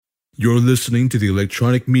You're listening to the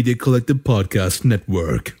Electronic Media Collective Podcast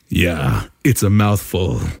Network. Yeah, it's a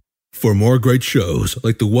mouthful. For more great shows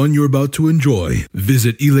like the one you're about to enjoy,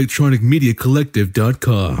 visit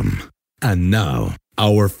electronicmediacollective.com. And now,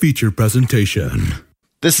 our feature presentation.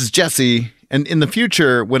 This is Jesse, and in the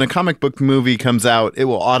future, when a comic book movie comes out, it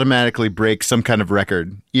will automatically break some kind of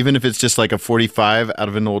record, even if it's just like a 45 out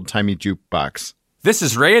of an old-timey jukebox. This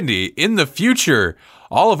is Randy. In the future,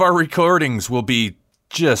 all of our recordings will be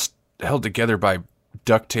just held together by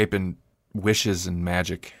duct tape and wishes and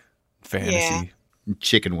magic, fantasy. Yeah.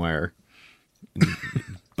 Chicken wire.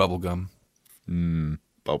 Bubblegum.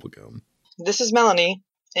 Bubblegum. This is Melanie,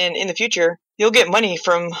 and in the future, you'll get money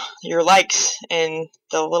from your likes and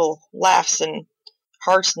the little laughs and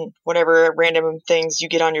hearts and whatever random things you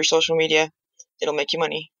get on your social media. It'll make you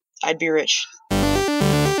money. I'd be rich.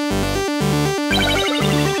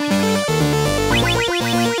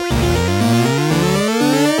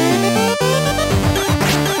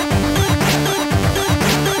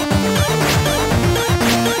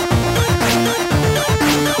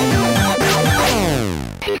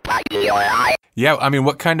 Yeah, I mean,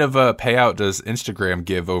 what kind of payout does Instagram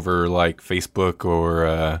give over like Facebook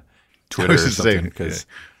or Twitter or something? Because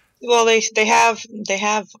well, they have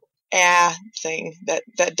a thing that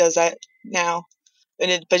does that now, and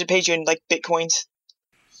it pays you in like bitcoins.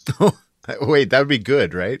 Oh, wait, that would be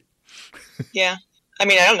good, right? Yeah, I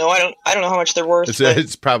mean, I don't know. I don't know how much they're worth.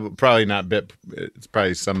 It's probably not bit. It's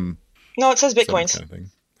probably some. No, it says bitcoins. Kind of thing.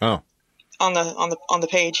 Oh, on the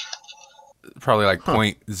page. Probably like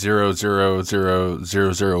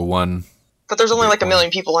 0.000001. But there's only like 1 million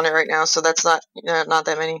people on it right now, so that's not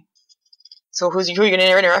that many. So who are you going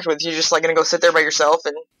to interact with? You're just like going to go sit there by yourself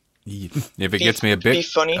and if it gets me a bit, be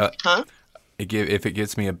funny, huh? If it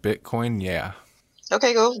gets me a Bitcoin, yeah.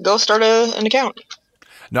 Okay, go start an account.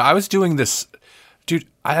 No, I was doing this, dude.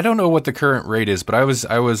 I don't know what the current rate is, but I was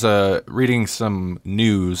reading some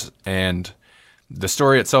news, and the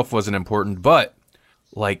story itself wasn't important, but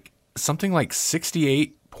like. Something like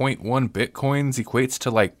 68.1 Bitcoins equates to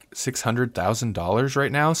like $600,000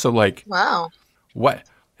 right now. So like, wow, what?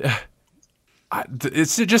 It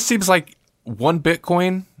just seems like one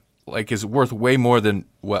Bitcoin like is worth way more than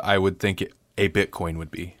what I would think a Bitcoin would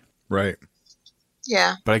be. Right.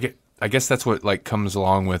 Yeah. But I guess that's what like comes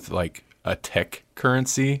along with like a tech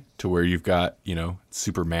currency to where you've got,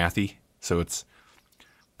 super mathy. So it's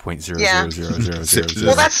 0.00000.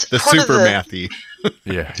 Well, that's the part super of the, mathy.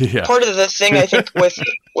 Yeah. Part of the thing I think with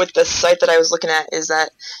the site that I was looking at is that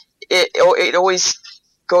it always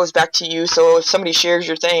goes back to you. So if somebody shares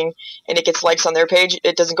your thing and it gets likes on their page,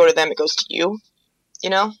 it doesn't go to them; it goes to you.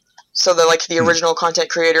 So the original content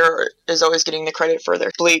creator is always getting the credit for their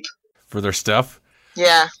bleep, for their stuff.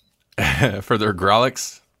 Yeah. For their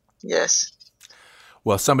Grolix. Yes.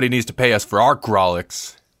 Well, somebody needs to pay us for our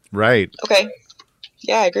Grolix. Right. Okay.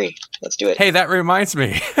 Yeah, I agree. Let's do it. Hey, that reminds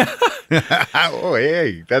me. Oh,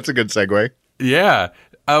 hey, that's a good segue. Yeah.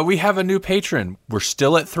 We have a new patron. We're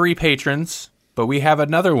still at 3 patrons, but we have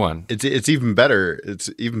another one. It's even better. It's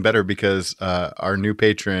even better because our new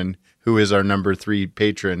patron, who is our number 3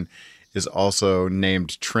 patron, is also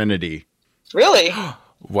named Trinity. Really?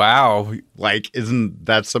 Wow. Like, isn't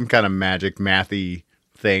that some kind of magic mathy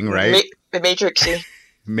thing, right? Matrixy.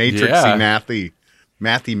 Matrixy Yeah.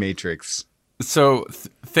 Mathy matrix. So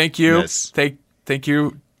thank you. Yes. Thank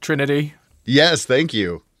you, Trinity. Yes, thank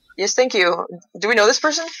you. Yes, thank you. Do we know this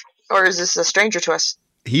person? Or is this a stranger to us?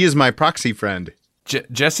 He is my proxy friend.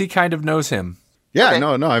 Jesse kind of knows him. Yeah, Okay.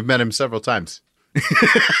 no, I've met him several times. Oh,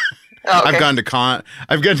 okay. I've gone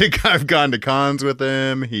to cons with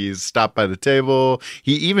him. He's stopped by the table.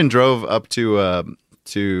 He even drove up to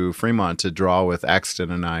Fremont to draw with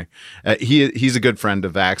Axton and I. He's a good friend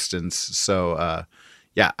of Axton's, so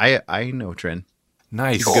yeah, I know Trin.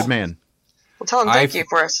 Nice. He's a good man. Well, tell him thank you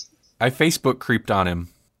for us. I Facebook creeped on him.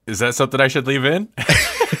 Is that something I should leave in?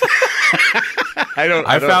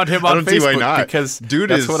 I found him on I don't see why Facebook not. because dude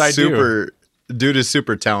that's is what I do. Dude is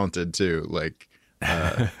super talented too. Like,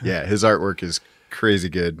 yeah, his artwork is crazy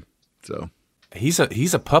good. So he's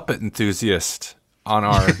a puppet enthusiast on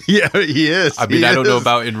our. Yeah, he is. I mean, I don't know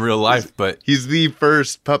about in real life, but he's the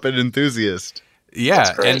first puppet enthusiast.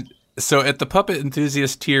 Yeah, and so at the puppet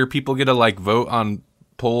enthusiast tier, people get to like vote on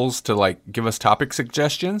polls to like give us topic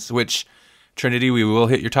suggestions. Which Trinity, we will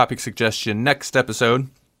hit your topic suggestion next episode.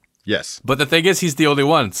 Yes. But the thing is, he's the only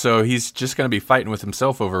one, so he's just going to be fighting with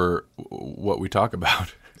himself over what we talk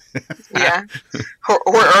about. Yeah.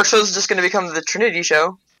 Or our show's just going to become the Trinity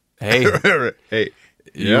show. Hey. Hey.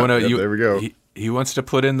 There we go. He wants to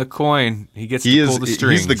put in the coin. He gets to pull the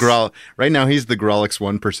strings. He's the Right now, he's the Grolix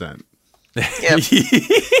 1%. Yep.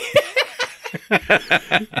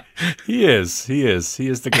 He is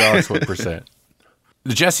the Galaxy 1%.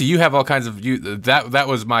 Jesse, you have all kinds of that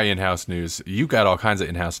was my in-house news. You got all kinds of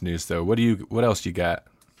in-house news though. What else you got?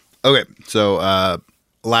 Okay, so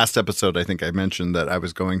last episode I think I mentioned that I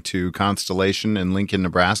was going to Constellation in Lincoln,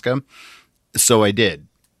 Nebraska. So I did.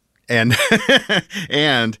 And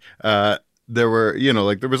and there were,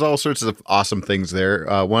 there was all sorts of awesome things there.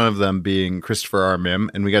 One of them being Christopher R. Mim,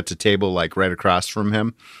 and we got to table like right across from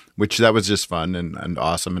him, which that was just fun and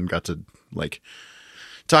awesome, and got to like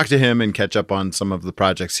talk to him and catch up on some of the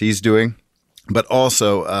projects he's doing. But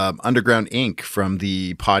also Underground Inc. from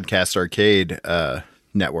the Podcast Arcade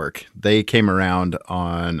network. They came around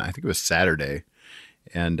on, I think it was Saturday,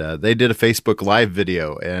 and they did a Facebook Live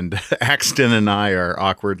video, and Axton and I are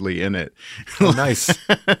awkwardly in it. Oh, nice.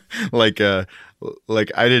 like I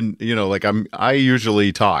didn't, I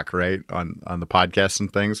usually talk right on the podcast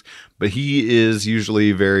and things, but he is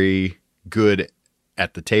usually very good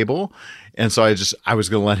at the table. And so I was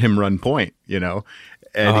going to let him run point,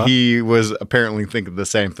 and he was apparently thinking the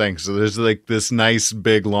same thing. So there's like this nice,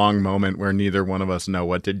 big, long moment where neither one of us know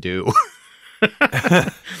what to do.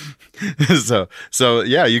 So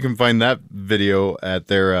yeah, you can find that video at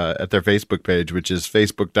their Facebook page, which is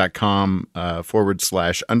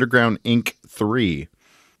facebook.com/Underground Inc. 3.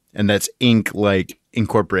 And that's Inc. like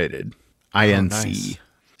incorporated, INC. Nice.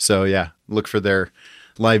 So yeah, look for their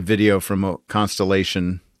live video from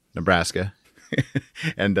Constellation, Nebraska.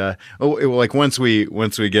 And once we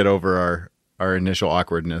get over our initial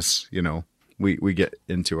awkwardness, we get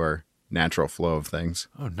into our natural flow of things.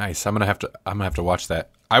 Oh, nice. I'm gonna have to watch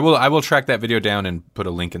that. I will track that video down and put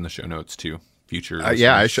a link in the show notes too. Future.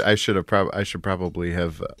 Yeah, I should probably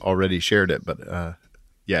have already shared it, but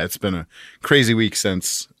yeah, it's been a crazy week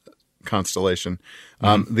since Constellation.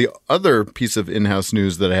 The other piece of in-house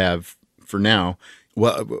news that I have for now.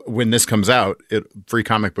 Well, when this comes out, Free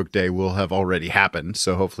Comic Book Day will have already happened.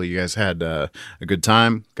 So hopefully you guys had a good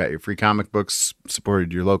time, got your free comic books,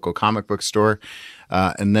 supported your local comic book store.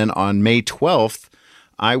 And then on May 12th,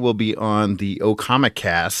 I will be on the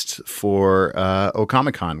Okamicast for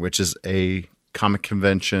Okamicon, which is a comic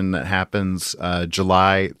convention that happens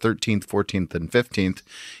July 13th, 14th, and 15th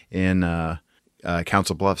in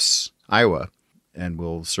Council Bluffs, Iowa. And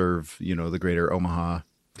will serve, the greater Omaha,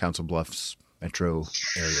 Council Bluffs metro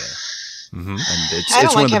area. Mm-hmm. And it's I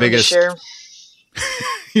don't one like of the having biggest. to share.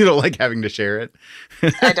 You don't like having to share it?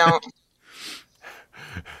 I don't.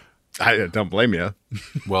 I don't blame you.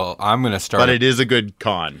 Well, I'm going to start. But it is a good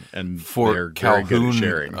con, and for they're very good at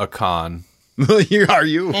sharing. a con. Are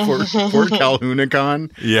you for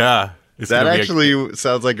Calhoun-a-con? Yeah. That actually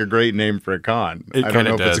sounds like a great name for a con. I don't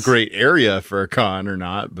know if it's a great area for a con or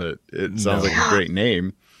not, but it sounds like a great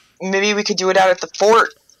name. Maybe we could do it out at the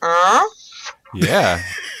fort. Yeah.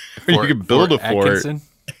 You could build a fort. Atkinson?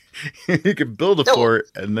 You could build a fort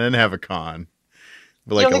and then have a con.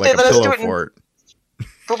 Like a let us pillow fort.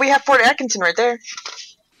 But we have Fort Atkinson right there.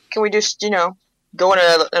 Can we just, go in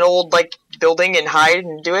an old building and hide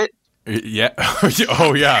and do it? Yeah.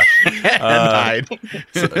 Oh, yeah. And hide.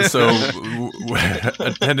 So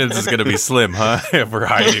attendance is going to be slim, huh? If we're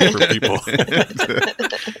hiding from people.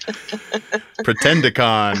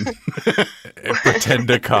 Pretendacon.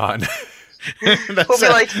 Pretendacon.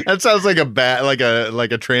 That sounds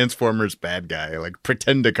like a Transformers bad guy, like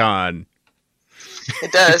Pretendacon.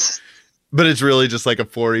 It does. But it's really just like a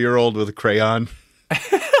 4-year-old with a crayon.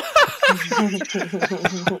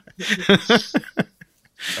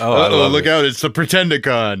 Oh, look out, it's the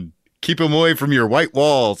Pretendacon. Keep him away from your white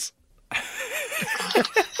walls.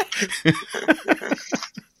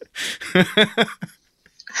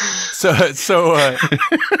 So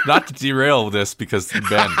not to derail this because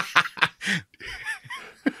Ben.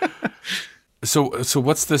 So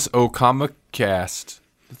what's this Okamicast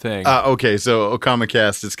thing? Okay, so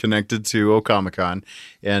Okamicast is connected to Okamicon,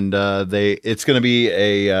 and it's going to be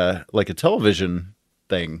a television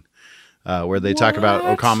thing where they talk about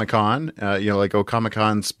Okamicon.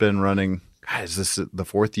 Okamicon's been running. God, is this the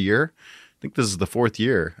 4th year? I think this is the 4th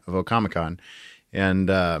year of Okamicon, and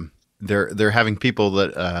they're having people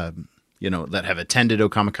that that have attended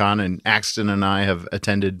Okamicon, and Axton and I have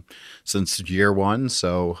attended since year 1.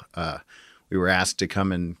 So we were asked to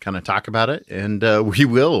come and kind of talk about it, and we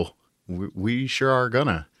will. We sure are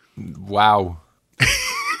gonna. Wow.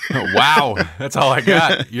 Wow, that's all I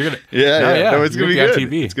got. You're gonna, yeah. No, it's gonna be good.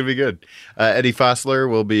 TV. It's gonna be good. Eddie Fossler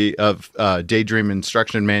will be of Daydream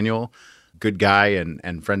Instruction Manual, good guy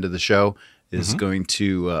and friend of the show, is going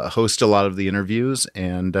to host a lot of the interviews,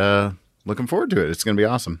 and looking forward to it. It's gonna be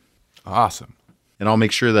awesome. Awesome. And I'll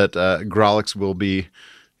make sure that Grolix will be,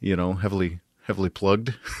 heavily Heavily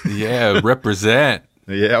plugged. Yeah, represent.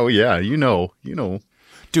 Yeah, oh yeah, you know.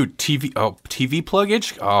 Dude, TV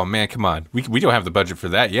pluggage? Oh man, come on. We don't have the budget for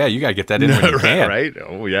that. Yeah, you gotta get that in when you can. Right?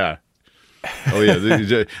 Oh yeah.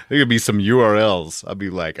 There could be some URLs. I'll be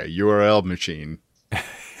like a URL machine.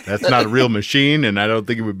 That's not a real machine, and I don't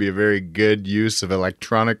think it would be a very good use of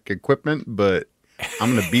electronic equipment, but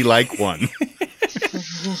I'm going to be like one.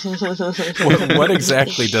 What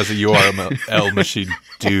exactly does a URL machine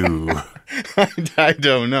do? I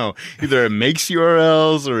don't know. Either it makes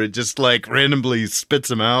URLs or it just like randomly spits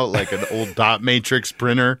them out like an old dot matrix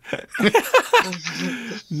printer.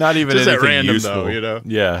 Not even just anything at random useful. though, you know?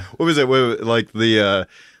 Yeah. What was it? Like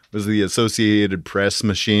was the Associated Press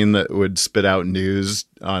machine that would spit out news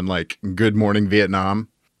on like Good Morning Vietnam?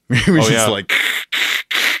 It was just like,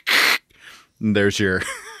 there's your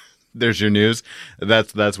news.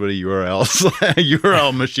 That's what a URL a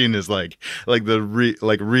URL machine is like the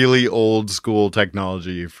really old school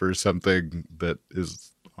technology for something that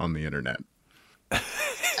is on the internet.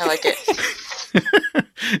 I like it.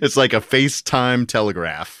 It's like a FaceTime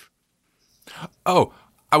telegraph. Oh,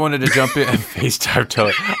 I wanted to jump in and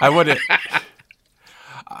FaceTime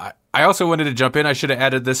I also wanted to jump in. I should have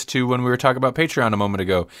added this to when we were talking about Patreon a moment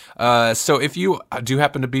ago. So if you do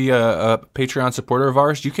happen to be a Patreon supporter of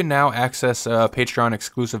ours, you can now access Patreon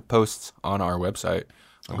exclusive posts on our website,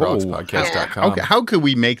 grogspodcast.com. Okay, how could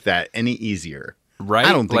we make that any easier? Right?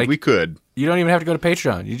 I don't think we could. You don't even have to go to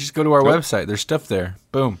Patreon. You just go to our website. There's stuff there.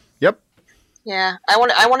 Boom. Yep. Yeah, I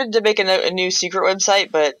wanted to make a new secret website,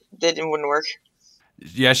 but it wouldn't work.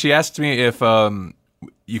 Yeah, she asked me if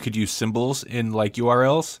you could use symbols in like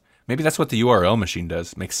URLs. Maybe that's what the URL machine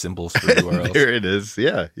does, makes symbols for URLs. There it is.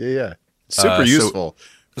 Yeah. Super useful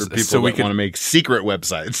for people that want to make secret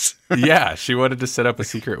websites. Yeah, she wanted to set up a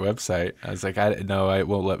secret website. I was like, no, it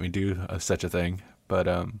won't let me do such a thing. But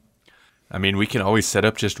I mean, we can always set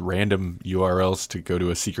up just random URLs to go to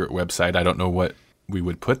a secret website. I don't know what we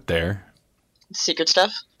would put there. Secret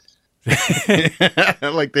stuff.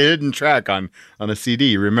 Like the hidden track on a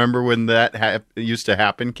CD. Remember when that used to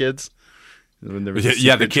happen, kids? When there was the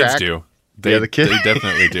kids track? do. The kids They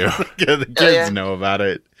definitely do. Yeah, the kids know about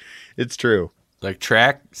it. It's true. Like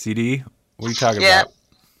track, CD. What are you talking about?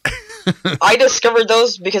 I discovered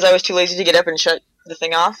those because I was too lazy to get up and shut the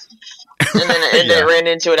thing off. And then I ran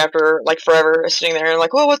into it after like forever sitting there and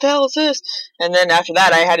like, whoa, what the hell is this? And then after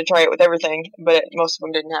that, I had to try it with everything, but most of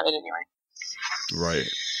them didn't have it anyway. Right.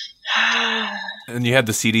 And you had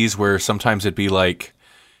the CDs where sometimes it'd be like,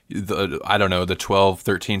 the 12,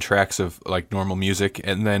 13 tracks of like normal music,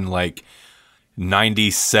 and then like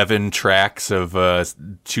 97 tracks of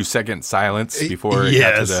 2-second silence before it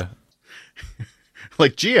got to the.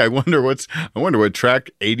 Like, gee, I wonder what track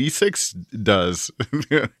 86 does.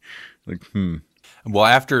 Like, Well,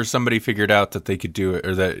 after somebody figured out that they could do it,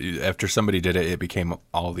 or that after somebody did it, it became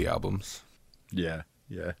all the albums. Yeah.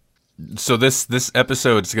 So this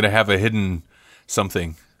episode is going to have a hidden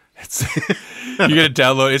something. It's you're going to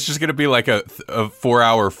download. It's just going to be like a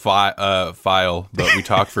 4-hour file, but we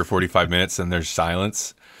talk for 45 minutes and there's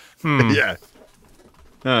silence. Yeah.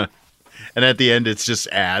 And at the end, it's just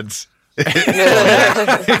ads.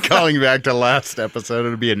 Calling back to last episode,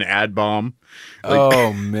 it'll be an ad bomb. Like,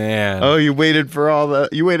 oh man! Oh, you waited all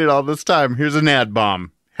this time. Here's an ad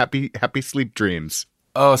bomb. Happy sleep dreams.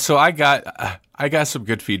 Oh, so I got some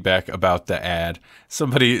good feedback about the ad.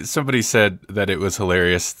 Somebody said that it was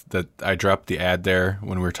hilarious that I dropped the ad there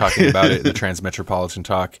when we were talking about it in the Transmetropolitan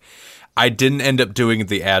Talk. I didn't end up doing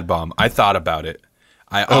the ad bomb. I thought about it.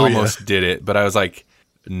 I almost did it, but I was like,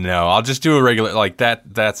 no, I'll just do a regular like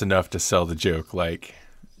that. That's enough to sell the joke. Like,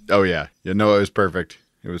 oh yeah, no, it was perfect.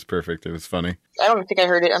 It was funny. I don't think I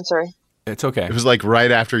heard it. I'm sorry. It's okay. It was like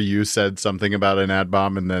right after you said something about an ad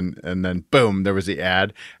bomb, and then boom, there was the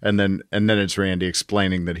ad, and then it's Randy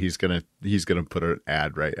explaining that he's gonna put an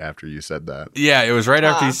ad right after you said that. Yeah, it was right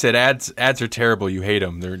after you said ads. Ads are terrible. You hate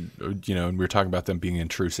them. They're and we were talking about them being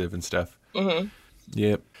intrusive and stuff. Mm-hmm.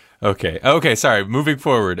 Yep. Okay. Sorry. Moving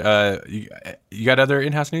forward. You got other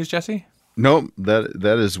in-house news, Jesse? Nope.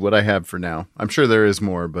 That is what I have for now. I'm sure there is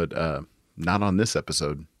more, but not on this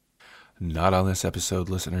episode. Not on this episode,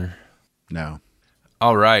 listener. No.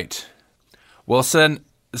 All right. Well, so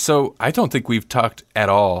I don't think we've talked at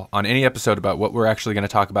all on any episode about what we're actually going to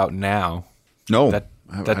talk about now. No, I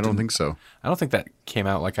don't think so. I don't think that came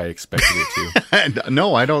out like I expected it to.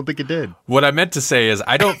 No, I don't think it did. What I meant to say is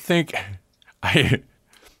I don't think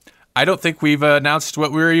we've announced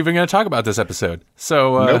what we were even going to talk about this episode.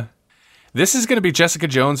 So nope. This is going to be Jessica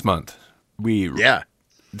Jones month. We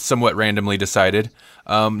somewhat randomly decided.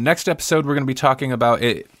 Next episode, we're going to be talking about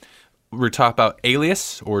it. we'll talk about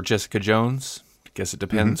Alias or Jessica Jones. I guess it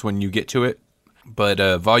depends when you get to it.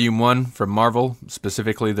 But Volume 1 from Marvel,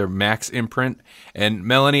 specifically their Max imprint. And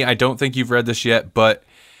Melanie, I don't think you've read this yet, but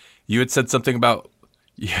you had said something about,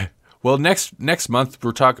 yeah. Well, next month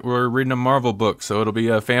we're reading a Marvel book, so it'll be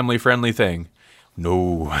a family friendly thing.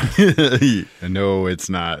 No, no, it's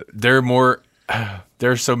not. There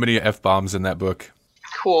are so many F-bombs in that book.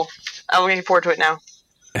 Cool. I'm looking forward to it now.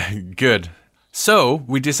 Good. So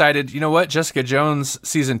we decided, you know what? Jessica Jones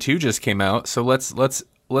season 2 just came out, so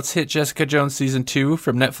let's hit Jessica Jones season 2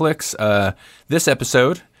 from Netflix this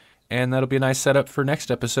episode, and that'll be a nice setup for next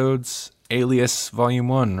episode's Alias Volume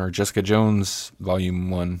 1 or Jessica Jones Volume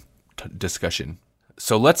 1 discussion.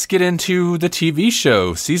 So let's get into the TV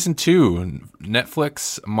show, season 2,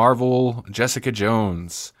 Netflix, Marvel, Jessica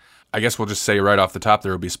Jones. I guess we'll just say right off the top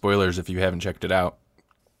there will be spoilers if you haven't checked it out.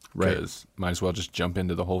 Right. Because might as well just jump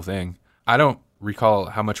into the whole thing. I don't recall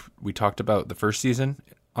how much we talked about the first season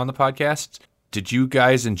on the podcast. Did you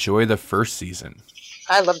guys enjoy the first season?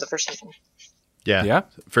 I love the first season. Yeah. Yeah?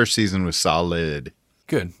 First season was solid.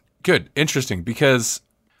 Good. Interesting, because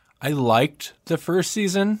I liked the first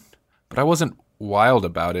season, but I wasn't wild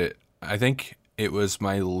about it. I think it was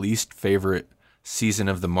my least favorite season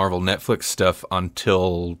of the Marvel Netflix stuff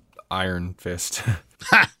until Iron Fist.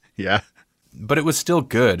 Yeah. But it was still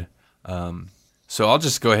good. So I'll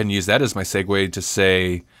just go ahead and use that as my segue to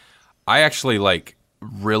say I actually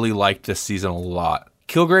really liked this season a lot.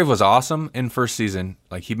 Kilgrave was awesome in first season.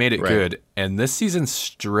 He made it good. And this season's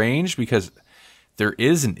strange because there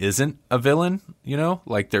is and isn't a villain,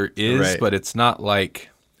 there is, but it's not like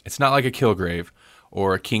a Kilgrave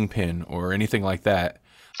or a Kingpin or anything like that.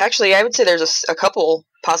 Actually, I would say there's a couple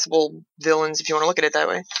possible villains if you want to look at it that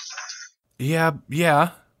way. Yeah.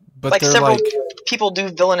 But they're several people do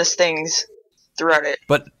villainous things throughout it.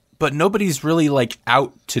 But nobody's really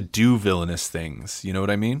out to do villainous things. You know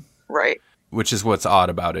what I mean? Right. Which is what's odd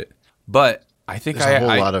about it. But I think there's a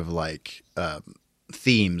whole lot of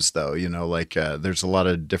themes, though. There's a lot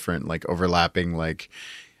of different overlapping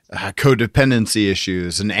codependency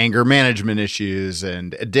issues and anger management issues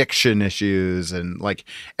and addiction issues, and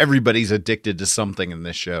everybody's addicted to something in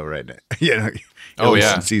this show right now. At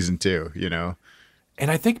least in season 2. And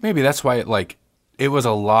I think maybe that's why it was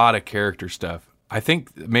a lot of character stuff. I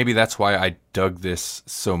think maybe that's why I dug this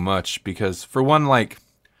so much, because for one,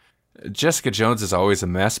 Jessica Jones is always a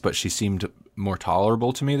mess, but she seemed more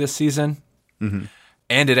tolerable to me this season. Mm-hmm.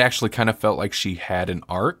 And it actually kind of felt like she had an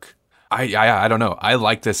arc. I don't know. I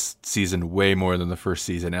like this season way more than the first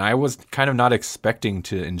season, and I was kind of not expecting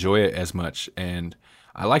to enjoy it as much, and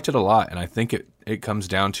I liked it a lot. And I think it comes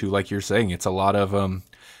down to, like you're saying, it's a lot of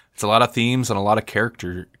themes and a lot of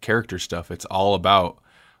character stuff. It's all about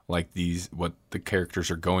what the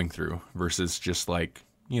characters are going through versus just I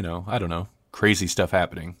don't know, crazy stuff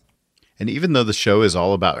happening. And even though the show is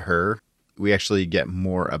all about her, we actually get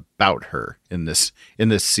more about her in this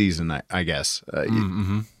season, I guess.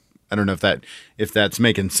 I don't know if that's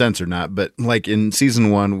making sense or not, but in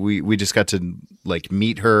season 1, we just got to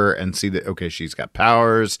meet her and see that, okay, she's got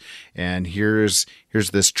powers, and here's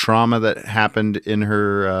this trauma that happened in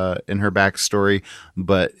her backstory.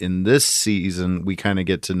 But in this season, we kind of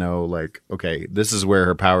get to know okay, this is where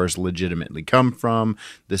her powers legitimately come from.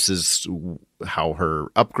 This is how her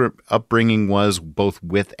upbringing was, both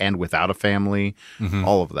with and without a family. Mm-hmm.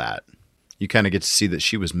 All of that. You kind of get to see that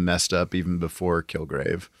she was messed up even before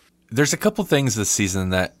Kilgrave. There's a couple things this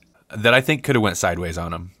season that I think could have went sideways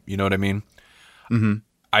on him. You know what I mean? Mm-hmm.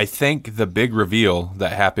 I think the big reveal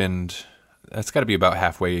that happened, that's got to be about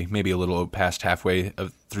halfway, maybe a little past halfway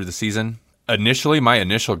through the season. Initially, my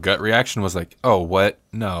initial gut reaction was oh, what?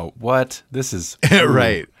 No, what? This is...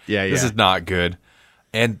 right. Yeah. This is not good.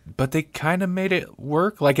 But they kind of made it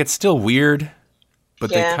work. It's still weird, but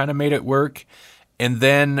they kind of made it work. And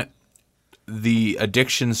then... the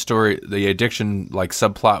addiction story, the addiction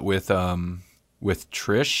subplot with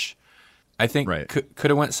Trish, I think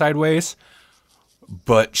could have went sideways,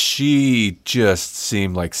 but she just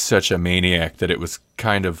seemed like such a maniac that it was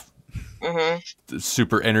kind of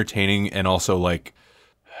super entertaining and also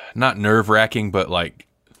not nerve wracking, but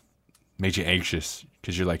made you anxious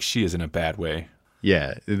because you're she is in a bad way.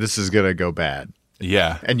 Yeah, this is gonna go bad.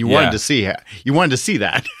 Yeah, and you wanted to see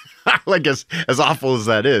that. As awful as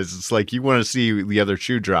that is, it's you want to see the other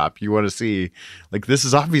shoe drop. You want to see this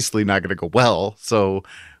is obviously not going to go well. So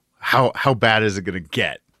how bad is it going to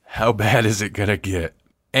get? How bad is it going to get?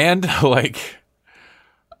 And I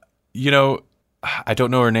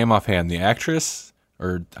don't know her name offhand. The actress,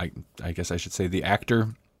 or I guess I should say the actor.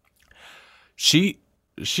 She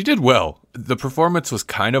did well. The performance was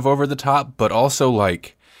kind of over the top, but also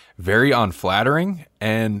very unflattering,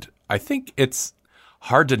 and I think it's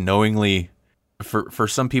hard to knowingly for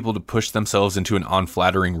some people to push themselves into an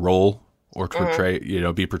unflattering role or to portray,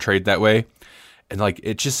 be portrayed that way. And like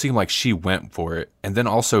it just seemed like she went for it. And then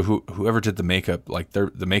also whoever did the makeup, like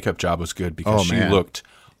the makeup job was good because she looked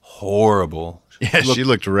horrible. Yeah, she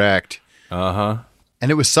looked wrecked. Uh-huh. And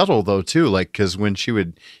it was subtle though too, like because when she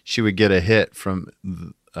would get a hit from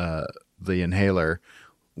the inhaler,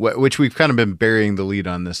 which we've kind of been burying the lead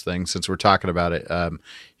on this thing since we're talking about it.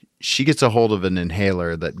 She gets a hold of an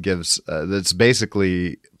inhaler that gives that's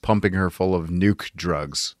basically pumping her full of nuke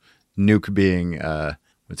drugs. Nuke being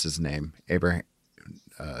what's his name? Abraham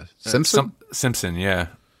Simpson. Simpson, yeah.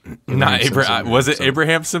 Not Abraham. Was it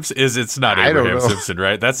Abraham Simpson? It's not Abraham Simpson,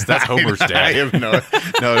 right? That's Homer's dad. I have no.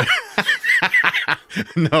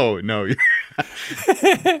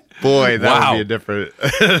 Boy, that would be a different.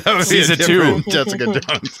 That would Season be a different Jessica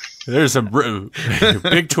Jones. There's a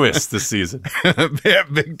big twist this season.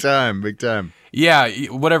 Big time. Yeah,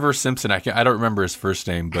 whatever Simpson. I don't remember his first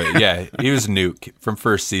name, but yeah, he was Nuke from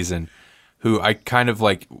first season. Who I kind of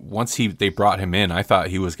like once they brought him in, I thought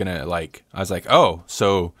he was gonna I was like, oh,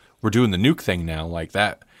 so we're doing the Nuke thing now. Like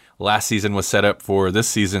that last season was set up for this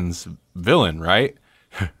season's villain, right?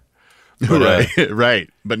 But, right.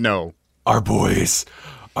 But no, our boys.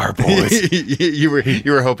 you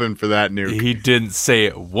were hoping for that Nuke. He didn't say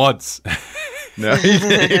it once. No, he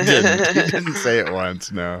didn't. He didn't say it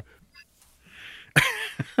once. No.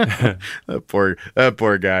 That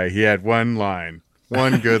poor guy. He had one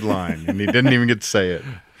good line, and he didn't even get to say it.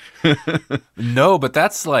 No, but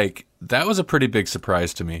that was a pretty big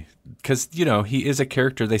surprise to me because he is a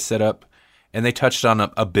character they set up, and they touched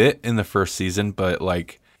on a bit in the first season. But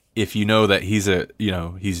like, if you know that he's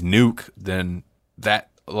he's Nuke, then that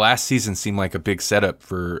last season seemed like a big setup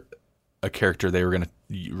for a character they were gonna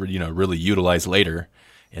really utilize later,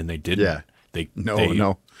 and they didn't. Yeah.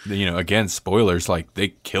 No. Again, spoilers. Like they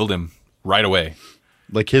killed him right away.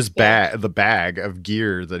 Like his the bag of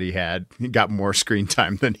gear that he had, he got more screen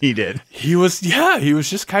time than he did. He was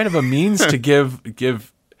just kind of a means to give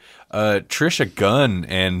Trish a gun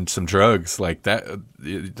and some drugs like that.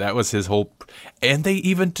 That was his whole. And they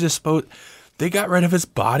even they got rid of his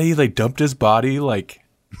body. They dumped his body,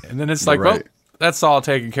 and then it's like, right. Well, that's all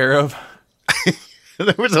taken care of.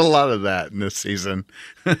 There was a lot of that in this season.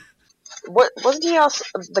 Wasn't he also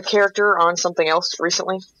the character on something else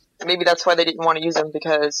recently? Maybe that's why they didn't want to use him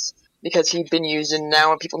because he'd been used and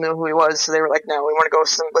now people knew who he was, so they were like, no, we want to go with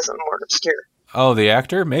something more obscure. Oh, the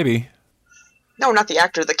actor? Maybe. No, not the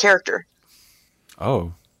actor, the character.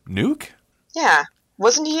 Oh, Nuke? Yeah.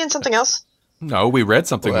 Wasn't he in something else? No, we read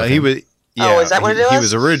something with he him. was. Yeah, oh, is that what it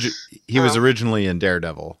was? He was originally in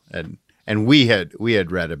Daredevil, and we had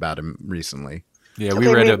read about him recently. Yeah, we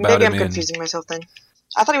read about maybe him. I'm confusing myself then.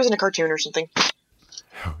 I thought he was in a cartoon or something.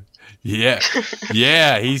 Yeah,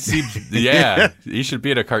 he seems. Yeah, he should be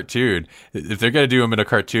in a cartoon. If they're gonna do him in a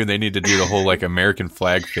cartoon, they need to do the whole American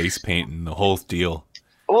flag face paint and the whole deal.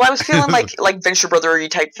 Well, I was feeling like Venture Brother-y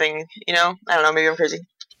type thing. I don't know. Maybe I'm crazy.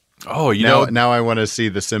 Oh, now I want to see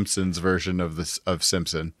the Simpsons version of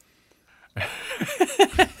Simpson.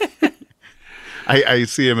 I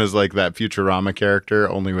see him as like that Futurama character,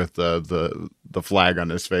 only with the flag on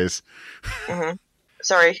his face. Mm-hmm.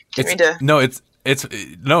 Sorry, didn't mean to. No,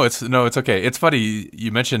 it's okay. It's funny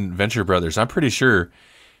you mentioned Venture Brothers. I'm pretty sure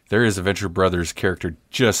there is a Venture Brothers character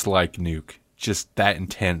just like Nuke, just that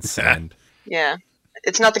intense and. Yeah,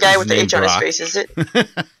 it's not the guy with the H on his face, is it?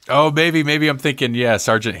 Oh, maybe I'm thinking,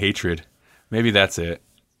 Sergeant Hatred. Maybe that's it.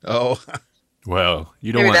 Oh, well,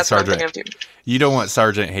 you don't want Sergeant. You don't want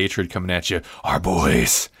Sergeant Hatred coming at you. Our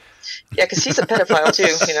boys. Yeah, because he's a pedophile too.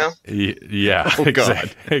 Yeah, oh,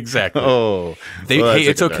 God. Exactly. Oh,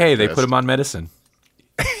 it's okay. They put him on medicine.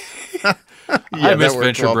 I miss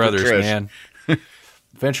Venture Brothers, man.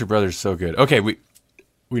 Venture Brothers, so good. Okay, we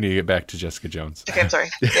need to get back to Jessica Jones. Okay, I'm sorry.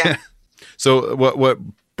 Yeah. So what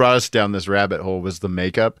brought us down this rabbit hole was the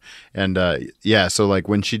makeup, and so like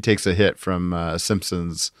when she takes a hit from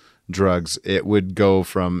Simpson's drugs, it would go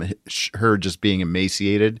from her just being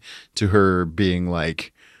emaciated to her being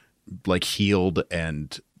like healed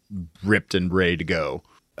and ripped and ready to go.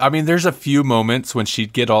 I mean, there's a few moments when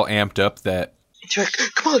she'd get all amped up that she's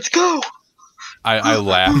like, come on, let's go. I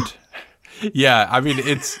laughed. Yeah, I mean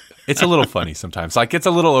it's a little funny sometimes. Like it's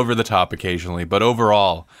a little over the top occasionally, but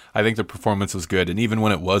overall, I think the performance was good. And even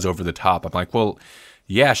when it was over the top, I'm like, well,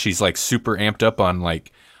 yeah, she's like super amped up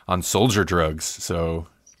on soldier drugs, so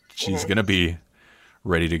she's gonna be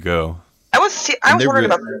ready to go. I was wondering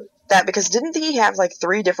about that because didn't he have like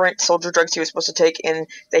 3 different soldier drugs he was supposed to take, and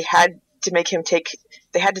they had to make him take.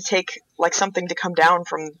 They had to take like something to come down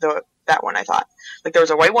from that one. I thought like there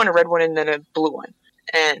was a white one, a red one, and then a blue one.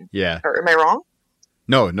 And or am I wrong?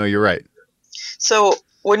 No, you're right. So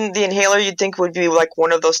wouldn't the inhaler you'd think would be like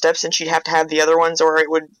one of those steps, and she'd have to have the other ones, or it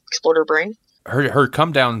would explode her brain? Her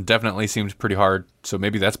come down definitely seemed pretty hard, so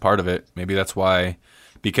maybe that's part of it. Maybe that's why,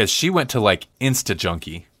 because she went to like insta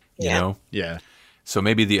junkie, you know? Yeah. So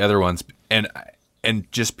maybe the other ones, and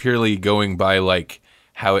just purely going by like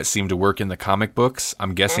how it seemed to work in the comic books,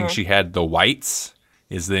 I'm guessing she had the whites.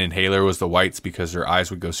 Is the inhaler was the whites because her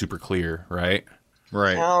eyes would go super clear, right?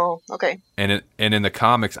 Right. Oh, okay. And in the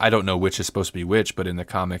comics, I don't know which is supposed to be which, but in the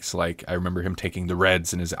comics, like I remember him taking the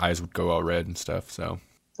reds and his eyes would go all red and stuff. So,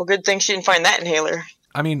 well, good thing she didn't find that inhaler.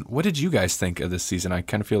 I mean, what did you guys think of this season? I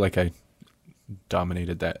kind of feel like I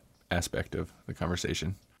dominated that aspect of the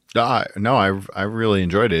conversation. No, I really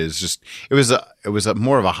enjoyed it. It's just it was a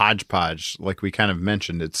more of a hodgepodge, like we kind of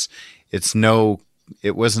mentioned.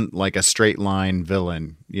 It wasn't like a straight line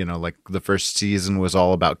villain. You know, like the first season was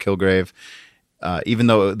all about Kilgrave. Even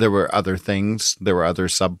though there were other things, there were other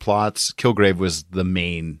subplots. Kilgrave was the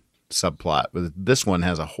main subplot. This one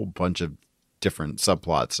has a whole bunch of different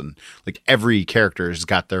subplots, and like every character's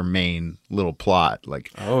got their main little plot.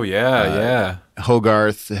 Like, oh yeah.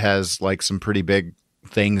 Hogarth has like some pretty big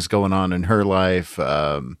things going on in her life.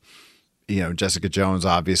 Jessica Jones,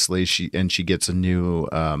 obviously, she gets a new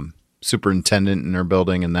superintendent in her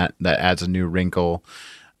building, and that adds a new wrinkle.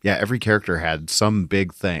 Yeah, every character had some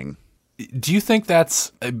big thing. Do you think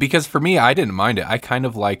that's because for me, I didn't mind it. I kind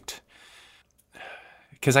of liked,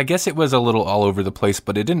 because I guess it was a little all over the place,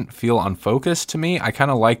 but it didn't feel unfocused to me. I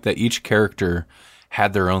kind of liked that each character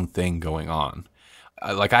had their own thing going on.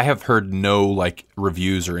 Like I have heard no like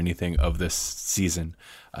reviews or anything of this season.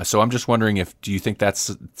 So I'm just wondering do you think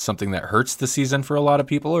that's something that hurts the season for a lot of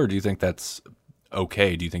people, or do you think that's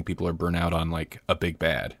okay? Do you think people are burnt out on like a big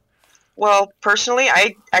bad? Well, personally,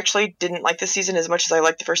 I actually didn't like this season as much as I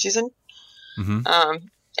liked the first season. Mm-hmm.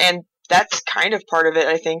 And that's kind of part of it.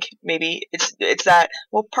 I think maybe it's that.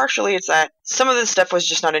 Well, partially it's that some of this stuff was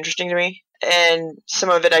just not interesting to me, and some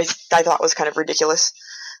of it I thought was kind of ridiculous.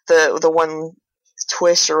 The one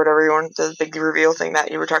twist or whatever you want, the big reveal thing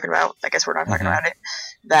that you were talking about. I guess we're not talking about it.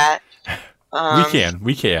 That we can.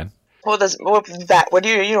 What do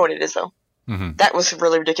you know what it is though? Mm-hmm. That was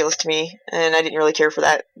really ridiculous to me, and I didn't really care for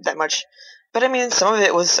that much. But I mean, some of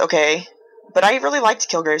it was okay. But I really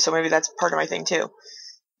liked Kilgrave, so maybe that's part of my thing too.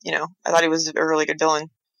 You know, I thought he was a really good villain,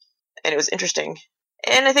 and it was interesting.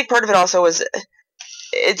 And I think part of it also was,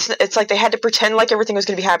 it's like they had to pretend like everything was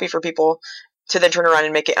going to be happy for people, to then turn around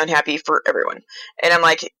and make it unhappy for everyone. And I'm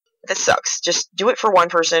like, this sucks. Just do it for one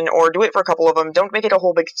person, or do it for a couple of them. Don't make it a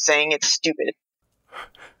whole big thing. It's stupid.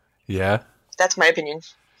 Yeah. That's my opinion.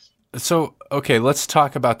 So, okay, let's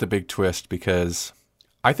talk about the big twist, because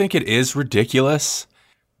I think it is ridiculous,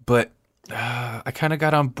 but I kind of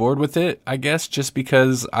got on board with it, I guess, just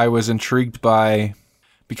because I was intrigued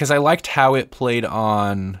because I liked how it played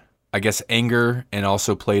on, I guess, anger, and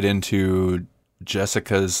also played into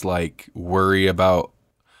Jessica's like worry about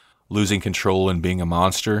losing control and being a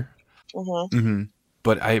monster. Mm-hmm. Mm-hmm.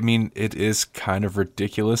 But I mean, it is kind of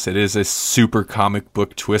ridiculous. It is a super comic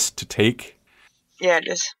book twist to take. Yeah, it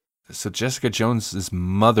is. So Jessica Jones's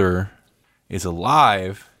mother is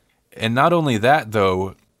alive, and not only that,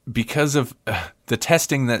 though, because of the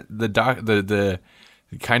testing that the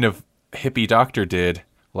kind of hippie doctor did,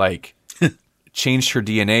 like changed her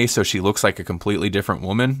DNA so she looks like a completely different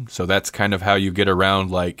woman. So that's kind of how you get around.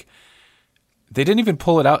 Like they didn't even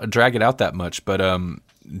drag it out that much, but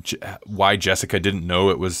why Jessica didn't know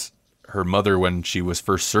it was her mother when she was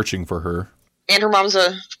first searching for her, and her mom's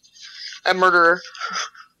a murderer.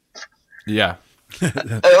 Yeah. There's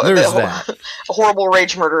that. A horrible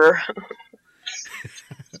rage murderer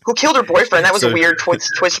who killed her boyfriend. That was a weird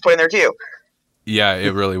twist to put in there too. Yeah,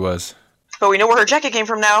 it really was. But we know where her jacket came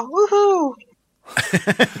from now. Woohoo!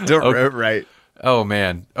 Right. Oh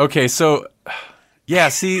man. Okay, so yeah,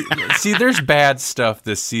 see, there's bad stuff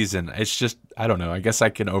this season. It's just I don't know. I guess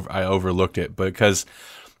I overlooked it because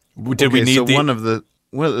we need so one of the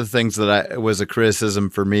things that was a criticism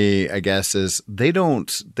for me, I guess, is they don't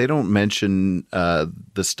mention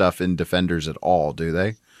the stuff in Defenders at all, do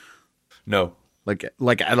they? No.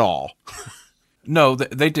 Like at all. No,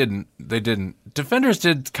 they didn't. They didn't. Defenders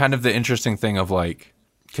did kind of the interesting thing of like,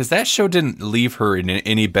 because that show didn't leave her in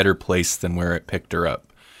any better place than where it picked her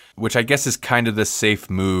up, which I guess is kind of the safe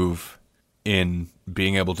move in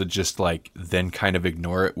being able to just like then kind of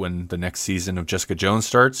ignore it when the next season of Jessica Jones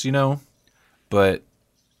starts, you know? But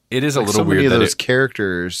it is a little so weird many of that those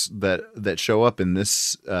characters that show up in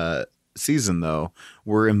this season, though,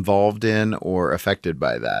 were involved in or affected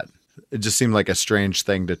by that. It just seemed like a strange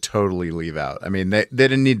thing to totally leave out. I mean, they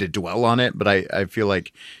didn't need to dwell on it, but I feel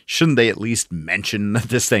like, shouldn't they at least mention that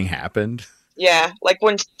this thing happened? Yeah, like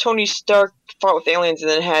when Tony Stark fought with aliens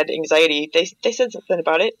and then had anxiety, they said something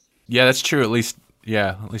about it. Yeah, that's true. At least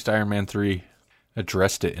Iron Man 3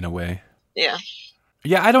 addressed it in a way. Yeah.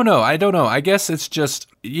 Yeah, I don't know. I guess it's just,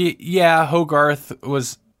 Hogarth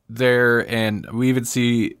was there, and we even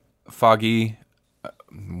see Foggy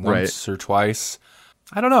once or twice.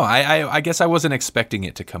 I don't know. I guess I wasn't expecting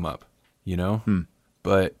it to come up, you know?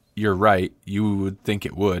 But you're right. You would think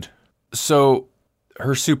it would. So,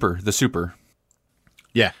 the super.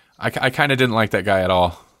 Yeah. I kind of didn't like that guy at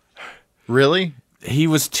all. Really? He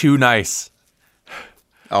was too nice.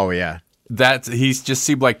 Oh, yeah. He just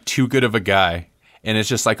seemed like too good of a guy. And it's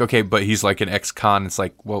just like, okay, but he's like an ex-con. It's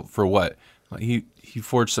like, well, for what? He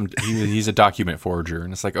forged he's a document forger.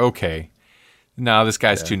 And it's like, okay. No, this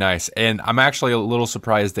guy's too nice. And I'm actually a little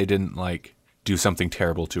surprised they didn't, like, do something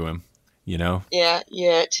terrible to him, you know? Yeah.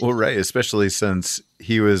 Well, right, especially since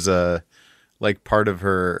he was, like, part of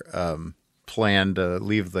her plan to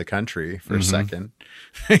leave the country for a second.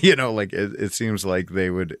 You know, like, it seems like they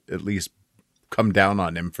would at least come down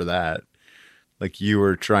on him for that. Like, you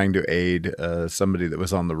were trying to aid somebody that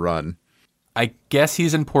was on the run. I guess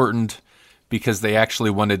he's important because they actually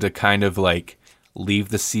wanted to kind of, like, leave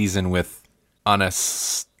the season with on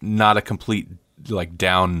not a complete like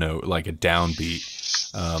down note, like a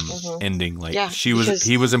downbeat ending. Like he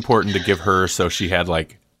was important to give her so she had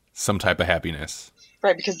like some type of happiness.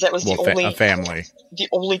 Right, because that was a family. The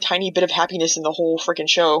only tiny bit of happiness in the whole freaking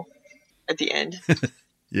show at the end.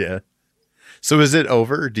 Yeah. So is it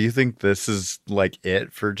over? Do you think this is like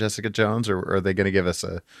it for Jessica Jones, or are they going to give us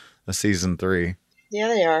a season 3? Yeah,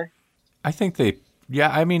 they are. I think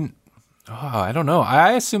I mean, I don't know.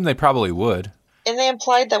 I assume they probably would. And they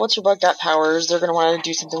implied that What's Her Bug got powers. They're going to want to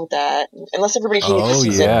do something with that. Unless everybody hated the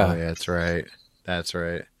season. Yeah. Oh, yeah, that's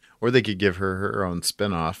right. Or they could give her own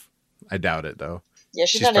spinoff. I doubt it, though. Yeah,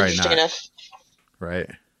 she's not interesting enough. Right.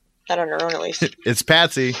 Not on her own, at least. It's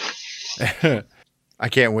Patsy. I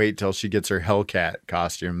can't wait till she gets her Hellcat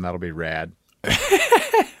costume. That'll be rad.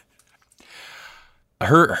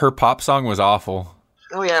 Her pop song was awful.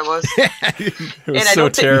 Oh yeah, it was. It was so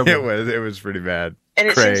terrible. It was pretty bad. And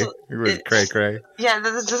it was cray. Yeah,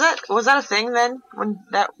 was that a thing then when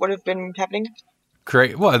that would have been happening?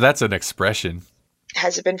 Cray. Well, that's an expression.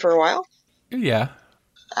 Has it been for a while? Yeah.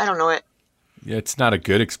 I don't know it. Yeah, it's not a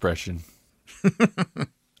good expression.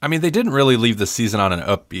 I mean, they didn't really leave the season on an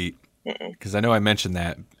upbeat because I know I mentioned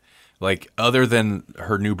that. Like, other than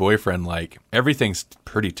her new boyfriend, like everything's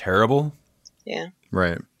pretty terrible. Yeah.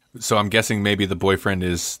 Right. So I'm guessing maybe the boyfriend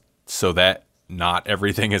is so that not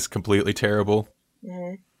everything is completely terrible.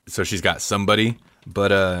 Mm-hmm. So she's got somebody,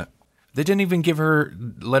 but they didn't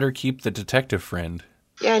even let her keep the detective friend.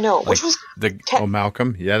 Yeah, I know. Like which was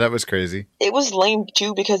Malcolm. Yeah, that was crazy. It was lame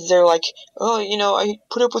too because they're like, oh, I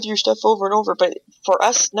put up with your stuff over and over, but for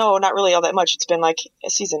us, no, not really all that much. It's been like a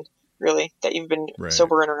season, really, that you've been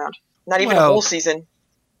sobering around. Not even a whole season.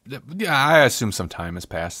 Yeah, I assume some time has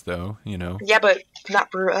passed, though, Yeah, but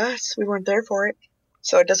not for us. We weren't there for it.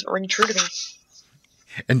 So it doesn't ring true to me.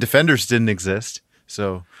 And Defenders didn't exist,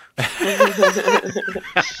 so... I'm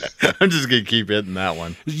just going to keep hitting that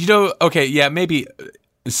one. Okay, yeah, maybe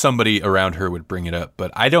somebody around her would bring it up,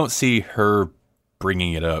 but I don't see her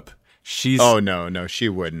bringing it up. Oh, no, she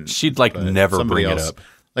wouldn't. She'd, never bring it up.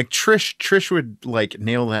 Like Trish would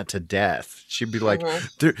nail that to death. She'd be like,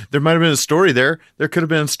 there might have been a story there. There could have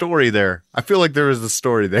been a story there. I feel like there was a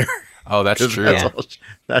story there. Oh, that's true.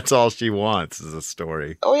 That's all she wants is a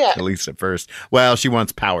story. Oh, yeah. At least at first. Well, she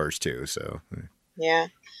wants powers too, so. Yeah.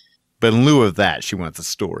 But in lieu of that, she wants a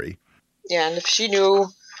story. Yeah, and if she knew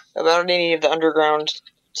about any of the underground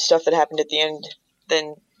stuff that happened at the end,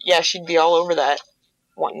 then, yeah, she'd be all over that,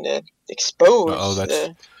 wanting to expose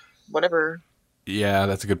whatever. Yeah,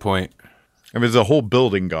 that's a good point. I mean, there's a whole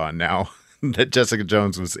building gone now that Jessica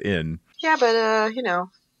Jones was in. Yeah, but,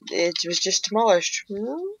 it was just demolished.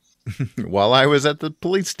 While I was at the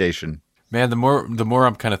police station. Man, the more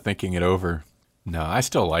I'm kind of thinking it over. No, I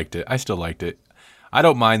still liked it. I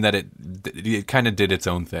don't mind that it kind of did its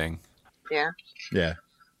own thing. Yeah. Yeah.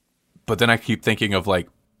 But then I keep thinking of,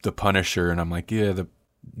 The Punisher, and I'm like, yeah,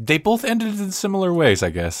 they both ended in similar ways, I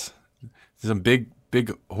guess. Some big,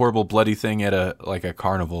 horrible, bloody thing at a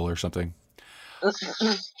carnival or something.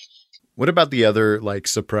 What about the other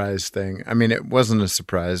surprise thing? I mean, it wasn't a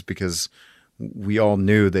surprise because we all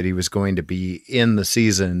knew that he was going to be in the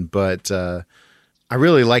season, but I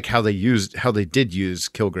really like how they did use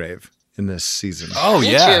Kilgrave. in this season. Oh,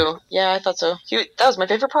 Me yeah. too. Yeah, I thought so. That was my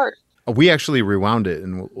favorite part. We actually rewound it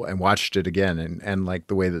and watched it again, and like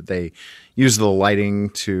the way that they use the lighting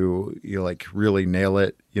to like really nail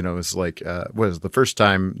it. It's like what is the first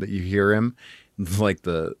time that you hear him, like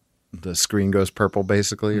the screen goes purple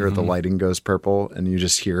basically, or the lighting goes purple, and you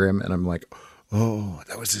just hear him, and I'm like, oh,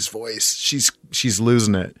 that was his voice. She's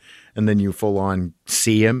losing it, and then you full on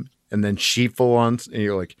see him, and then she full on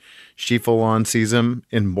sees him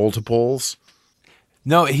in multiples.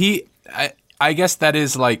 No, I guess that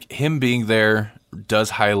is like him being there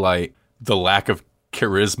does highlight the lack of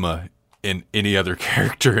charisma in any other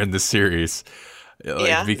character in the series.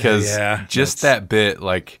 Like, because that bit,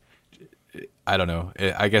 like, I don't know.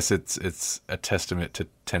 I guess it's a testament to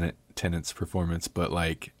Tennant's performance, but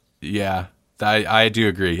like, yeah, I do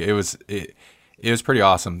agree. It was pretty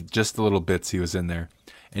awesome. Just the little bits he was in there,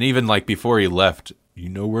 and even like before he left, you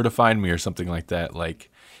know where to find me or something like that.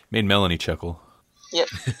 Like, made Melanie chuckle. Yep.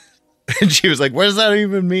 And she was like, what does that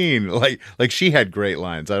even mean? Like she had great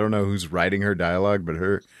lines. I don't know who's writing her dialogue, but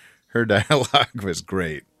her dialogue was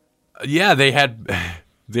great. Yeah,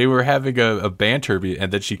 they were having a banter,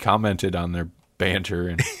 and then she commented on their banter,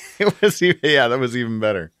 and It was that was even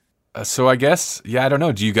better. So I guess, I don't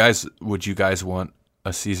know. Would you guys want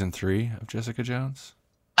a season 3 of Jessica Jones?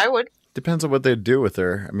 I would. Depends on what they'd do with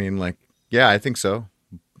her. I mean, like, yeah, I think so.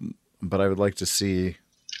 But I would like to see.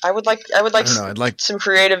 I would like I'd like some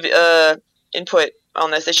creative input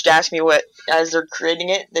on this. They should ask me what, as they're creating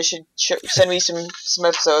it, they should send me some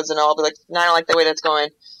episodes, and I'll be like, no, I don't like the way that's going.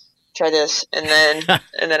 Try this, and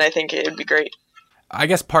then I think it would be great. I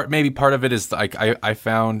guess maybe part of it is like I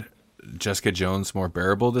found Jessica Jones more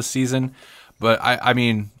bearable this season, but I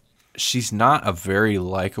mean, she's not a very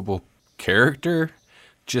likable character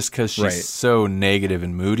just because she's so negative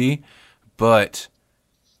and moody, but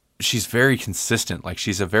she's very consistent. Like,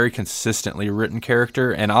 she's a very consistently written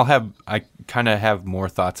character, and I kind of have more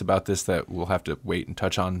thoughts about this that we'll have to wait and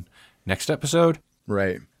touch on next episode.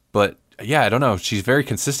 Right. But yeah, I don't know. She's very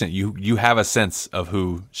consistent. You have a sense of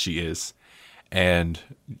who she is, and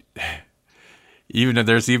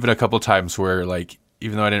there's even a couple times where, like,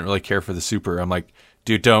 even though I didn't really care for the super, I'm like,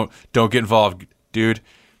 dude, don't get involved, dude.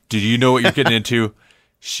 Do you know what you're getting into?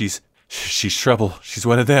 She's trouble. She's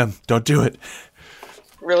one of them. Don't do it.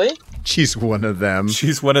 Really? She's one of them.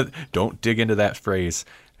 Don't dig into that phrase.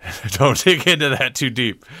 Don't dig into that too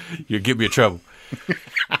deep. You'll get me in trouble.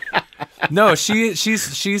 No, she's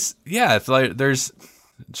it's like there's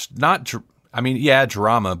not, I mean, yeah,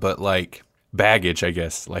 drama, but like baggage, I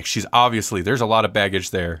guess. Like, there's a lot of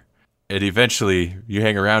baggage there, and eventually you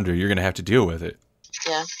hang around her, you're gonna have to deal with it.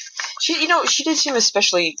 Yeah. She did seem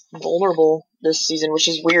especially vulnerable this season, which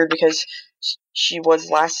is weird because she was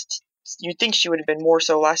you'd think she would have been more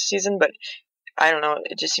so last season, but I don't know.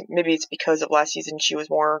 It just, maybe it's because of last season she was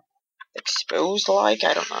more exposed, like,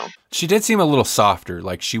 I don't know. She did seem a little softer.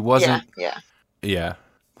 Like, she wasn't. Yeah.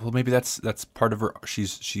 Well, maybe that's part of her.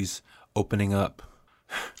 She's opening up.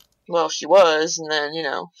 Well, she was, and then,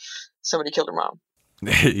 somebody killed her mom.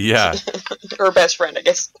 Yeah. Her best friend, I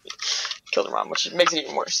guess, killed her mom, which makes it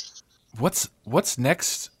even worse. What's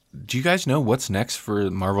next? Do you guys know what's next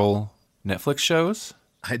for Marvel Netflix shows?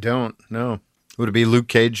 I don't know. Would it be Luke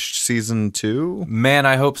Cage season 2? Man,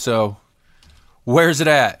 I hope so. Where's it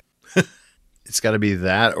at? It's got to be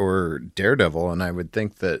that or Daredevil, and I would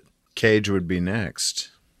think that Cage would be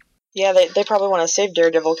next. Yeah, they probably want to save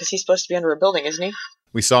Daredevil because he's supposed to be under a building, isn't he?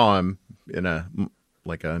 We saw him in a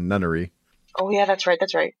nunnery. Oh, yeah, that's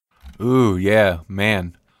right. Ooh, yeah,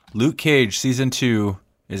 man. Luke Cage season 2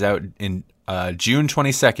 is out in June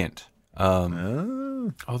 22nd.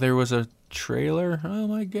 Oh, there was a trailer. Oh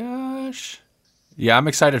my gosh. Yeah, I'm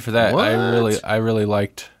excited for that. What? I really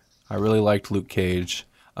liked Luke Cage.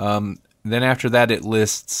 Then after that, it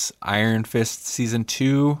lists Iron Fist season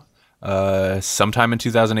 2, sometime in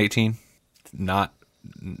 2018. It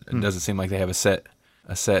doesn't seem like they have a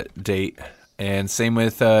set date. And same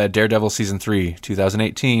with Daredevil season 3,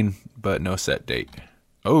 2018, but no set date.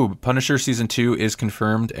 Oh, Punisher season 2 is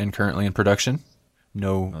confirmed and currently in production.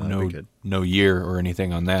 No year or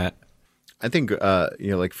anything on that. I think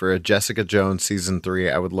like for a Jessica Jones season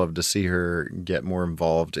 3, I would love to see her get more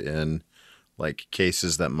involved in like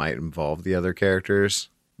cases that might involve the other characters.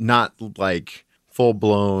 Not like full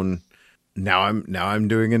blown. Now I'm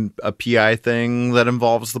doing a PI thing that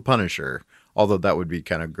involves the Punisher. Although that would be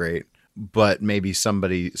kind of great. But maybe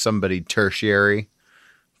somebody tertiary,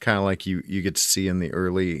 kind of like you get to see in the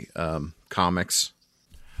early comics.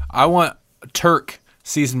 I want Turk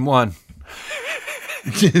season 1.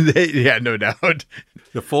 Yeah, no doubt.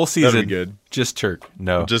 The full season. That'd be good. Just Turk.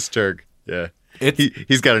 No. Just Turk. Yeah.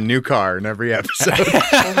 He's got a new car in every episode.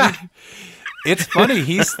 It's funny.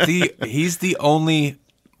 He's the only.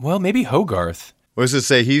 Well, maybe Hogarth. What does it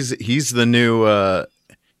say? He's the new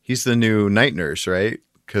night nurse, right?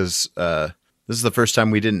 Because this is the first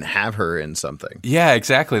time we didn't have her in something. Yeah,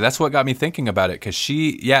 exactly. That's what got me thinking about it. Because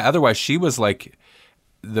otherwise she was like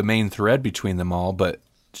the main thread between them all. But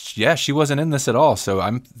yeah, she wasn't in this at all. So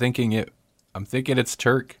I'm thinking it's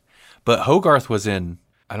Turk. But Hogarth was in.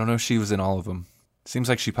 I don't know if she was in all of them. Seems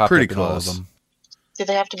like she popped Pretty up in close. all of them. Did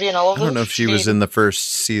they have to be in all of them? I don't know if she was in the first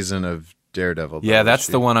season of Daredevil. Yeah, that's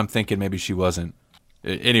the one I'm thinking. Maybe she wasn't.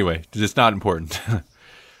 Anyway, it's not important.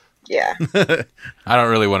 Yeah. I don't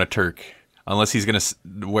really want a Turk unless he's going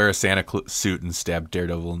to wear a Santa suit and stab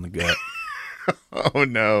Daredevil in the gut. Oh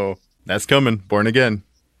no, that's coming. Born Again.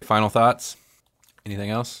 Final thoughts? Anything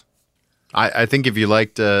else? I think if you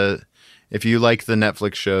like the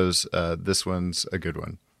Netflix shows, this one's a good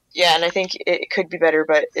one. Yeah, and I think it could be better,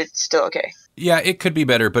 but it's still okay. Yeah, it could be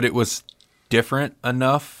better, but it was different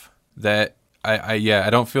enough that I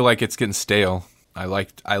don't feel like it's getting stale. I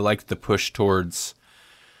liked the push towards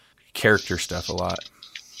character stuff a lot.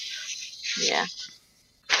 Yeah,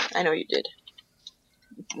 I know you did.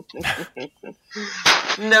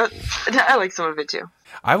 No, I like some of it too.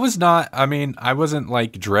 I wasn't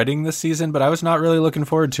like dreading the season, but I was not really looking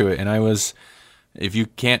forward to it, and I was, if you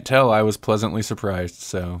can't tell, I was pleasantly surprised.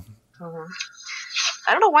 So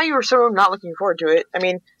I don't know why you were so not looking forward to it. I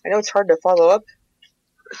mean, I know it's hard to follow up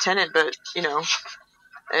Tenet, but I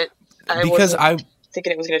wasn't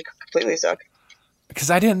thinking it was going to completely suck. Because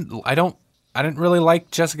I didn't really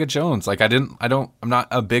like Jessica Jones. Like I'm not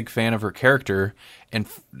a big fan of her character, and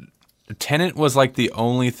Tenet was like the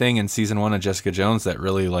only thing in season 1 of Jessica Jones that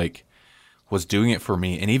really like was doing it for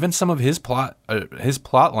me. And even some of his plot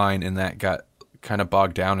line in that got kind of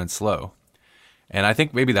bogged down and slow. And I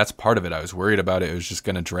think maybe that's part of it. I was worried about it was just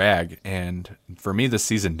going to drag, and for me, this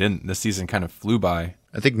season didn't. This season kind of flew by.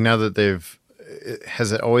 I think now that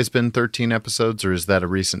has it always been 13 episodes, or is that a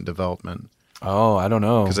recent development? Oh, I don't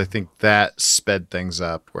know. Because I think that sped things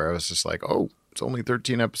up where I was just like, oh, it's only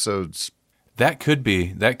 13 episodes. That could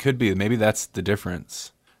be. Maybe that's the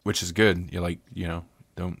difference, which is good. You're like,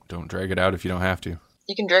 don't drag it out if you don't have to.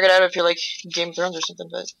 You can drag it out if you're like Game of Thrones or something,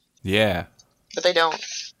 but yeah. But they don't.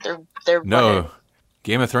 They're no. running.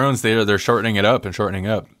 Game of Thrones, they're shortening it up and shortening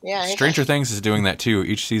up. Yeah. Stranger Things is doing that too.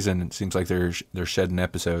 Each season, it seems like they're shedding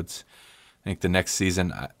episodes. I think the next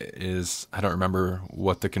season is, I don't remember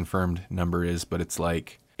what the confirmed number is, but it's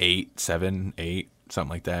like 8, 7, 8, something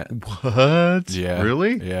like that. What? Yeah.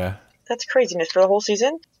 Really? Yeah. That's craziness for the whole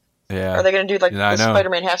season. Yeah. Are they going to do like Yeah, the I know.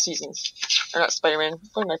 Spider-Man half seasons? Or not Spider-Man.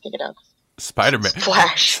 What am I thinking of? Spider-Man.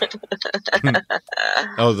 Flash.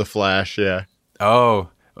 Oh, The Flash, yeah. Oh,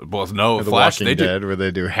 well, no, Or The Flash. Walking They do. Dead, where they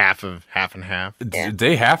do half and half. Yeah.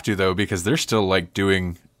 They have to though, because they're still like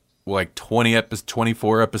doing like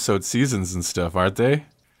 24 episode seasons and stuff, aren't they?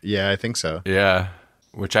 Yeah, I think so. Yeah,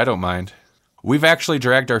 which I don't mind. We've actually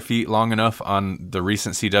dragged our feet long enough on the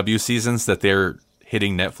recent CW seasons that they're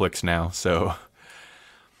hitting Netflix now, so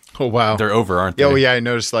Oh, wow. they're over, aren't they? Oh, yeah, I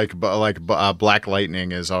noticed Black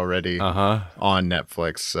Lightning is already Uh-huh. on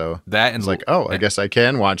Netflix, so That and it's like, oh, I guess I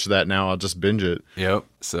can watch that now. I'll just binge it. Yep.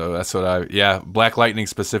 So that's what Black Lightning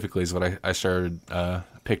specifically is what I started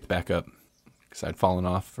picked back up because I'd fallen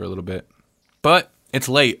off for a little bit. But it's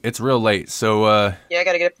late. It's real late. So Yeah, I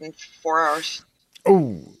gotta get up in 4 hours.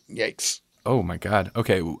 Oh, yikes. oh my God.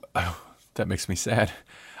 Okay, that makes me sad.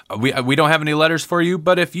 We don't have any letters for you,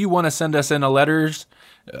 but if you want to send us in a letters,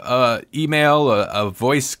 email, a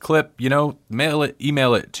voice clip, email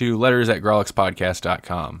it to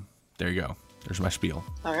letters@grawlixpodcast.com. There you go. There's my spiel.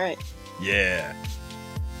 All right. Yeah.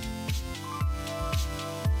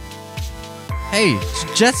 Hey,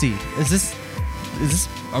 Jesse, is this?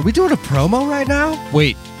 Are we doing a promo right now?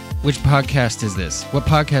 Wait, which podcast is this? What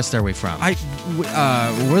podcast are we from?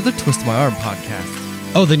 We're the Twist My Arm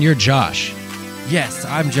podcast. Oh, then you're Josh. Yes,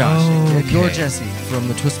 I'm Josh. Oh, And you're okay. Jesse from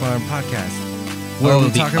the Twist My Arm podcast.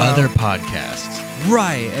 The other podcast.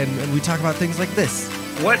 Right, and we talk about things like this.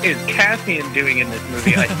 What is Cassian doing in this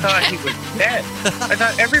movie? I thought he was dead. I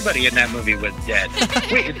thought everybody in that movie was dead.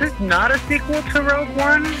 Wait, is this not a sequel to Rogue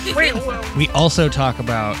One? Wait, well, We also talk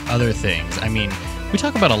about other things. I mean, we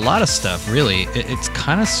talk about a lot of stuff, really. It's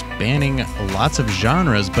kind of spanning lots of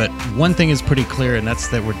genres, but one thing is pretty clear, and that's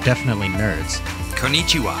that we're definitely nerds.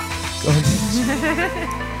 Konnichiwa.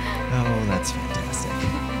 Oh, that's fantastic.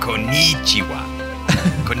 Konnichiwa.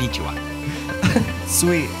 Konnichiwa.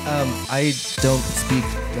 Sweet. I don't speak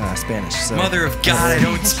Spanish, so... Mother of God, I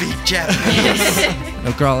don't speak Japanese.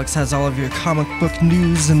 Grolix has all of your comic book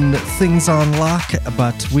news and things on lock,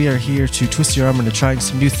 but we are here to twist your arm into trying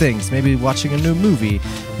some new things. Maybe watching a new movie,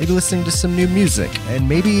 maybe listening to some new music, and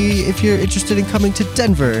maybe if you're interested in coming to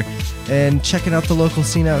Denver and checking out the local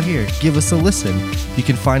scene out here, give us a listen. You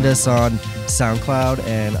can find us on SoundCloud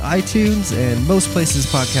and iTunes and most places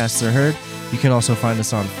podcasts are heard. You can also find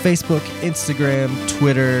us on Facebook, Instagram,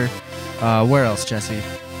 Twitter. Where else, Jesse?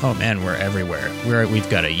 Oh man, we're everywhere. We've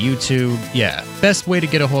got a YouTube. Yeah, best way to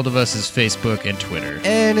get a hold of us is Facebook and Twitter.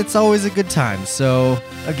 And it's always a good time. So,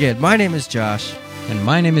 again, my name is Josh. And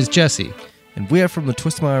my name is Jesse. And we are from the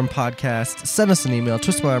Twist My Arm Podcast. Send us an email,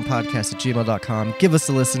 twistmyarmpodcast@gmail.com. Give us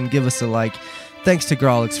a listen, give us a like. Thanks to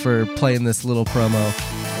Grolix for playing this little promo.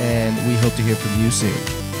 And we hope to hear from you soon.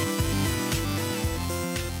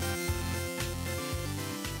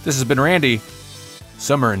 This has been Randy.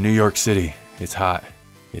 Summer in New York City. It's hot.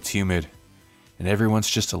 It's humid. And everyone's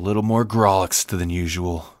just a little more Grolix than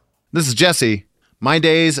usual. This is Jesse. My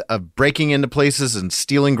days of breaking into places and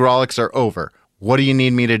stealing Grolix are over. What do you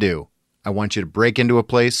need me to do? I want you to break into a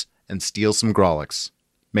place and steal some Grolix.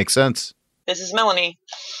 Makes sense? This is Melanie.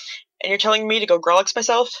 And you're telling me to go Grolix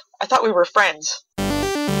myself? I thought we were friends.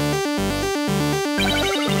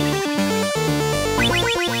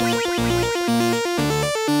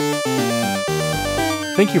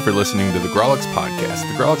 Thank you for listening to the Grolix Podcast.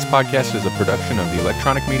 The Grolix Podcast is a production of the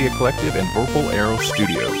Electronic Media Collective and Vorpal Arrow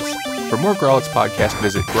Studios. For more Grolix Podcast,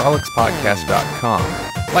 visit grolixpodcast.com.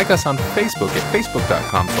 Like us on Facebook at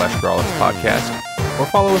facebook.com/grolixpodcast or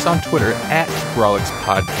follow us on Twitter at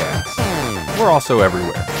grolixpodcast. We're also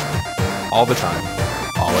everywhere. All the time.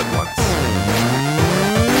 All at once.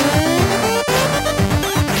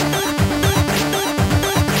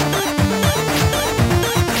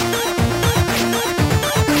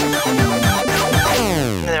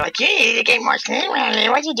 You need to get more sleep, Randy.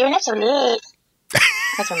 What are you doing up so late?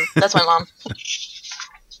 That's my mom.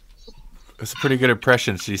 It's a pretty good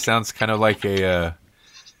impression. She sounds kind of like a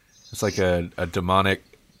demonic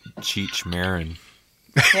Cheech Marin.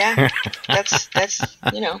 Yeah, that's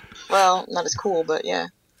well, not as cool, but yeah.